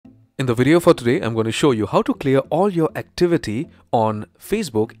In the video for today, I'm going to show you how to clear all your activity on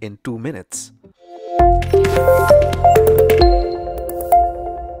Facebook in 2 minutes.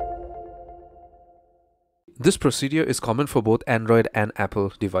 This procedure is common for both Android and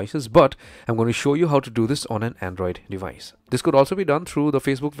Apple devices, but I'm going to show you how to do this on an Android device. This could also be done through the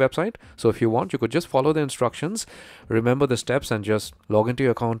Facebook website. So if you want, you could just follow the instructions, remember the steps, and just log into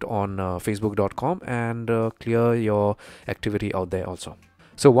your account on facebook.com and clear your activity out there also.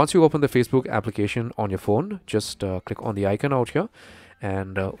 So once you open the Facebook application on your phone, just click on the icon out here.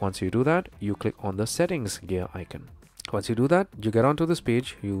 And once you do that, you click on the settings gear icon. Once you do that, you get onto this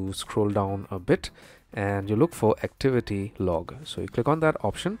page, you scroll down a bit and you look for activity log. So you click on that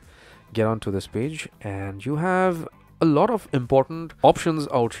option, get onto this page, and you have a lot of important options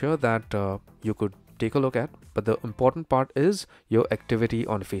out here that you could take a look at. But the important part is your activity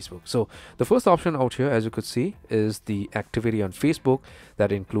on Facebook. So the first option out here, as you could see, is the activity on Facebook.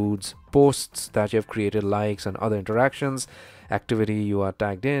 That includes posts that you have created, likes and other interactions, activity you are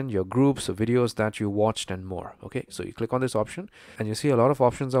tagged in, your groups, videos that you watched, and more. Okay, so you click on this option and you see a lot of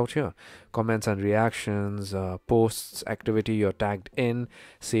options out here: comments and reactions, posts, activity you're tagged in,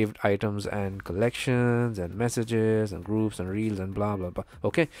 saved items and collections, and messages and groups and reels and blah blah blah.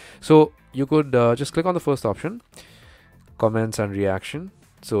 Okay, so you could just click on the first option, comments and reaction.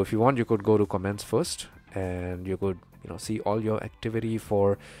 So if you want, you could go to comments first and you could see all your activity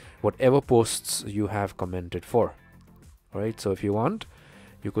for whatever posts you have commented for. All right, so if you want,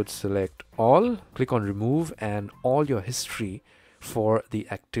 you could select all, click on remove, and all your history for the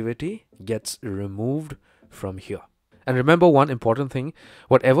activity gets removed from here. And remember one important thing: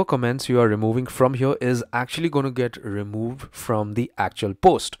 whatever comments you are removing from here is actually going to get removed from the actual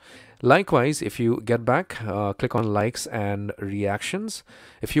post. Likewise, if you get back, click on likes and reactions.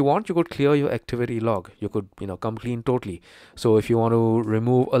 If you want, you could clear your activity log. You could come clean totally. So if you want to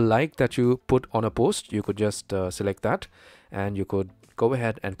remove a like that you put on a post, you could just select that and you could go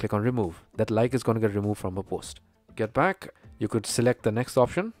ahead and click on remove. That like is going to get removed from a post. Get back, you could select the next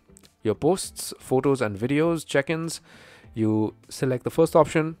option, your posts, photos and videos, check-ins. You select the first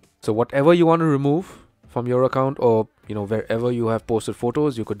option. So whatever you want to remove from your account, or wherever you have posted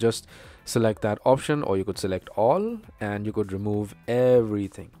photos, you could just select that option, or you could select all and you could remove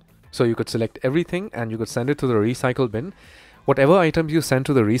everything. So you could select everything and you could send it to the recycle bin. Whatever items you send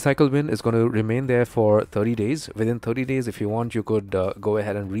to the recycle bin is going to remain there for 30 days. Within 30 days, if you want, you could go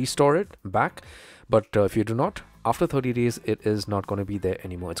ahead and restore it back. But if you do not, after 30 days, it is not going to be there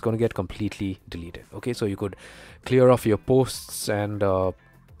anymore. It's going to get completely deleted. Okay, so you could clear off your posts and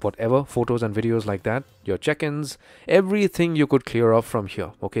whatever photos and videos like that, your check-ins, everything you could clear off from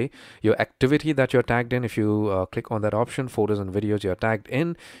here. Okay, your activity that you're tagged in, if you click on that option, photos and videos you're tagged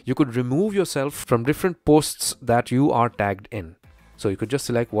in, you could remove yourself from different posts that you are tagged in. So you could just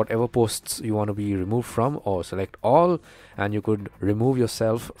select whatever posts you want to be removed from, or select all, and you could remove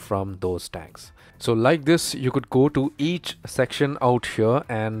yourself from those tags. So like this, you could go to each section out here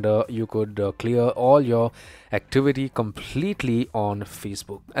and you could clear all your activity completely on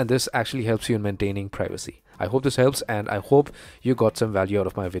Facebook. And this actually helps you in maintaining privacy. I hope this helps, and I hope you got some value out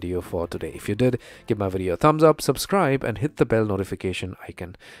of my video for today. If you did, give my video a thumbs up, subscribe, and hit the bell notification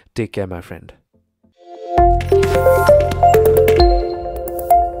icon. Take care, my friend.